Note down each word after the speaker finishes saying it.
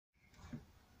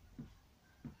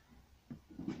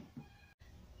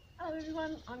Hello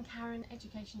everyone, I'm Karen,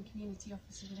 Education and Community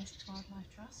Officer with Essex Wildlife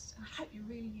Trust, and I hope you're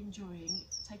really enjoying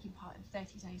taking part in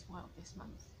 30 Days Wild this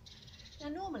month. Now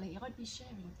normally I'd be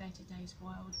sharing 30 Days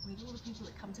Wild with all the people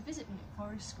that come to visit me at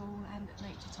Forest School and at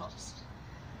Nature Tops.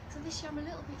 So this year I'm a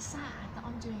little bit sad that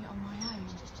I'm doing it on my own.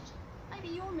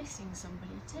 Maybe you're missing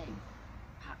somebody too.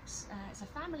 Perhaps it's a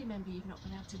family member you've not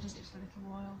been able to visit for a little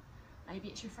while. Maybe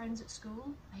it's your friends at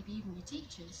school, maybe even your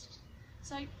teachers.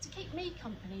 So to keep me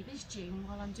company this June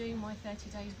while I'm doing my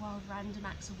 30 Days Wild random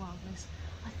acts of wildness,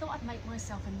 I thought I'd make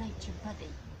myself a nature buddy.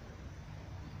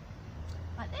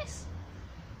 Like this.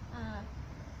 I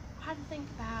had to think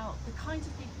about the kinds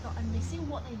of people that I'm missing,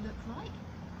 what they look like.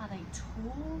 Are they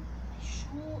tall? Are they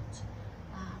short?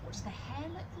 What does their hair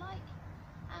look like?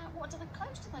 What other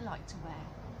clothes do they like to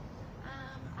wear?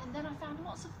 And then I found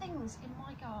lots of things in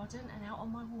my garden and out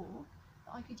on my walk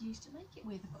that I could use to make it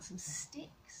with. I've got some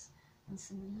sticks and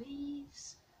some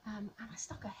leaves, and I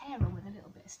stuck a hair on with a little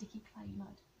bit of sticky clay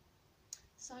mud.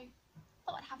 So I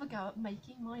thought I'd have a go at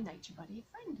making my nature buddy a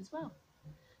friend as well.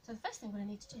 So the first thing I'm going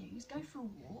to need to do is go for a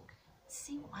walk and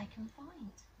see what I can find.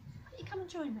 Why don't you come and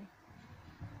join me?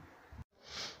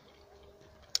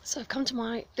 So I've come to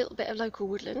my little bit of local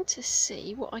woodland to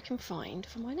see what I can find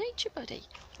for my nature buddy.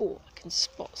 Oh, I can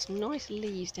spot some nice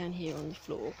leaves down here on the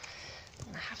floor.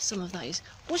 I have some of those.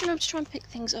 Always remember to try and pick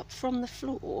things up from the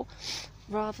floor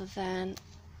rather than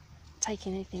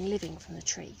taking anything living from the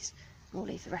trees. We'll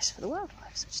leave the rest for the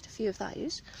wildlife. So just a few of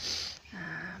those.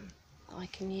 I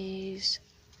can use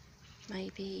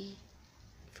maybe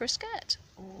for a skirt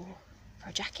or for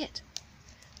a jacket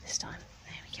this time.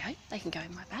 There we go. They can go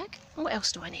in my bag. And what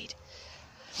else do I need?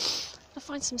 I'll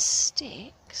find some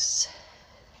sticks.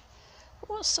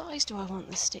 What size do I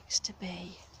want the sticks to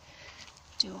be?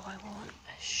 Do I want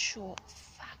a short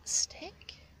fat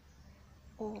stick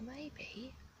or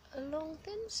maybe a long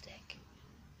thin stick?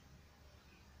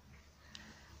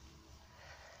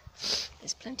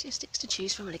 There's plenty of sticks to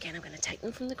choose from, and again I'm going to take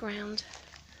them from the ground.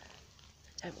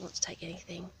 I don't want to take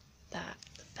anything that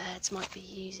the birds might be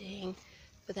using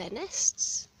for their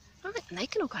nests. Right, and they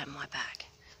can all go in my bag.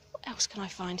 What else can I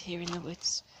find here in the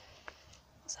woods?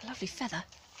 That's a lovely feather.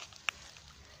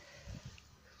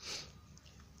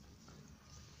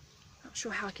 Not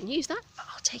sure how I can use that, but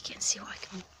I'll take it and see what I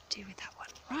can do with that one.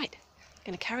 Right, I'm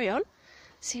going to carry on,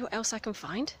 see what else I can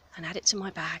find and add it to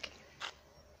my bag.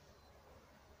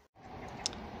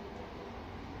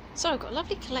 So I've got a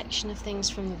lovely collection of things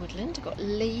from the woodland. I've got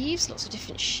leaves, lots of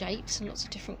different shapes and lots of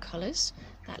different colours.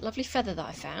 That lovely feather that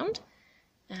I found.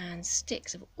 And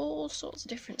sticks of all sorts of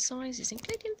different sizes,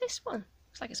 including this one.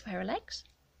 Looks like it's a pair of legs.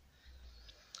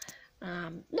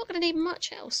 Not going to need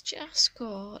much else, just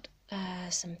got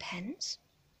some pens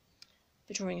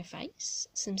for drawing a face,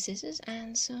 some scissors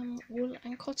and some wool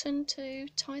and cotton to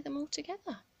tie them all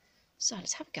together. So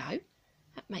let's have a go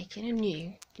at making a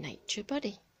new nature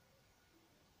buddy.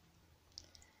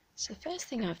 So the first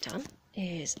thing I've done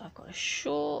is I've got a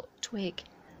short twig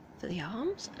for the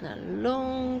arms and a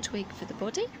long twig for the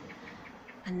body,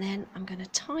 and then I'm going to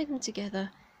tie them together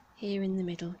here in the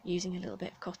middle using a little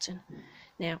bit of cotton.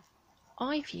 Now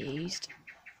I've used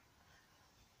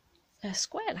a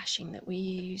square lashing that we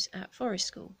use at Forest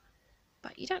School,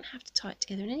 but you don't have to tie it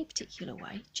together in any particular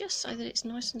way, just so that it's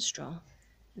nice and strong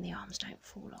and the arms don't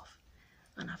fall off.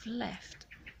 And I've left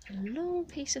a long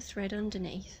piece of thread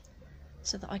underneath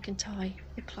so that I can tie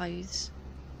the clothes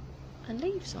and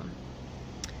leaves on.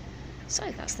 So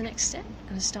that's the next step. I'm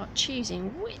going to start choosing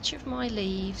which of my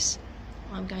leaves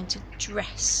I'm going to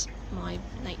dress my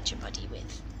nature buddy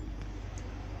with.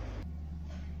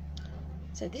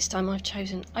 So this time I've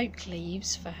chosen oak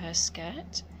leaves for her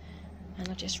skirt, and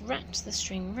I've just wrapped the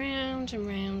string round and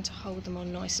round to hold them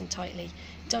on nice and tightly.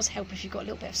 It does help if you've got a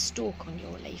little bit of stalk on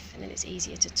your leaf, and then it's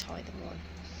easier to tie them on.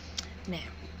 Now,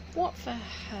 what for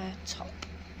her top?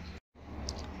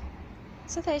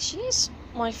 So there she is,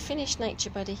 my finished nature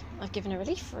buddy. I've given her a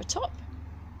leaf for a top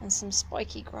and some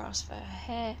spiky grass for her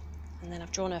hair, and then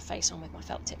I've drawn her face on with my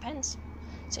felt tip pens.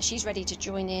 So she's ready to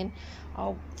join in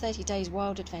our 30 Days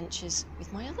Wild adventures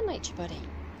with my other nature buddy.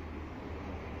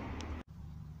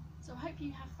 So I hope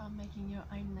you have fun making your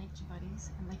own nature buddies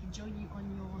and they can join you on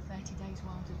your 30 Days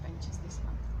Wild adventures this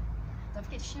month. Don't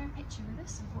forget to share a picture with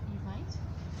us of what you've made.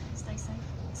 Stay safe,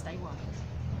 stay wild.